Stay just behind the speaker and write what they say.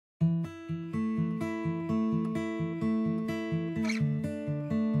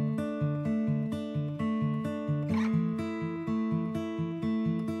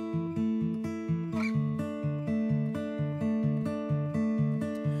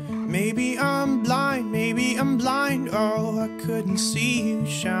Maybe I'm blind, oh, I couldn't see you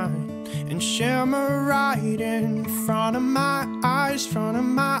shine and shimmer right in front of my eyes,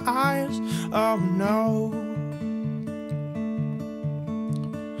 oh no.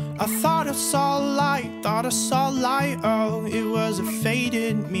 I thought I saw light, oh, it was a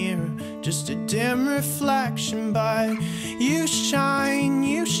faded mirror, just a dim reflection, but you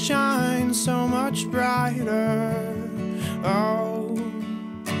shine so much brighter, oh.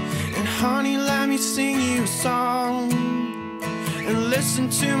 And honey, let me sing you a song, and listen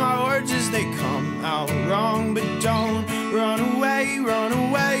to my words as they come out wrong, but don't run away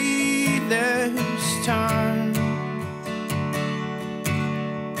this time.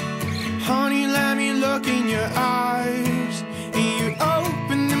 Honey, let me look in your eyes, and you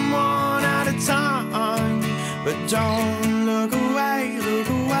open them one at a time, but don't look away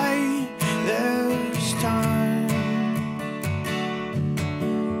this time.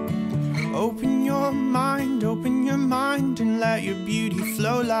 Open your mind and let your beauty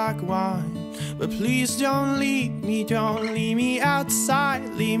flow like wine. But please don't leave me outside,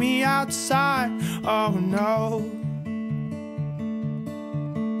 oh no.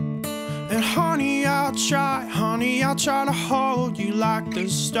 And honey, I'll try to hold you like the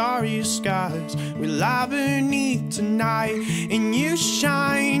starry skies we lie beneath tonight. And you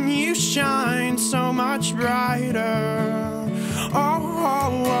shine so much brighter, oh.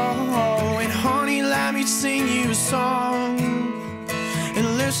 And honey, let me sing you a song,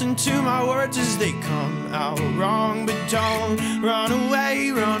 and listen to my words as they come out wrong, but don't run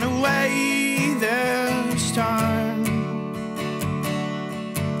away this time.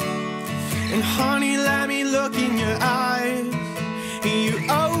 And honey, let me look in your eyes, and you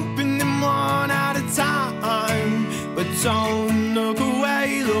open them one at a time, but don't look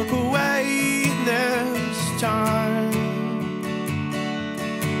away this time.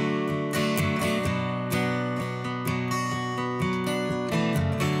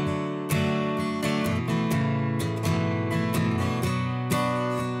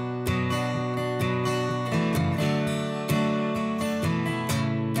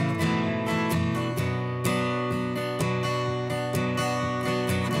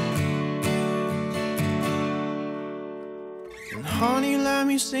 Honey, let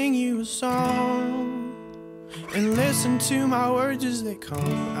me sing you a song, and listen to my words as they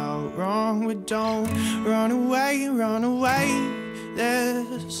come out wrong, but don't run away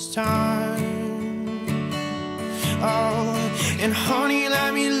this time. Oh, and honey,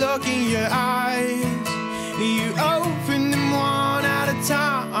 let me look in your eyes, you open them one at a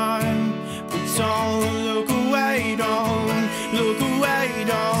time, but don't look away, don't look away,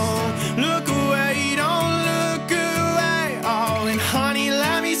 don't look away, don't look away. Oh, and honey,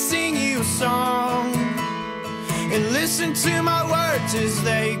 let me sing you a song, and listen to my words as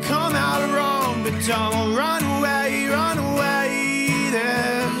they come out wrong, but don't run away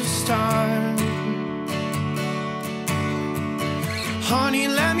this time. Honey,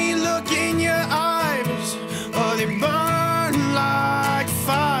 let me look in your eyes, oh, they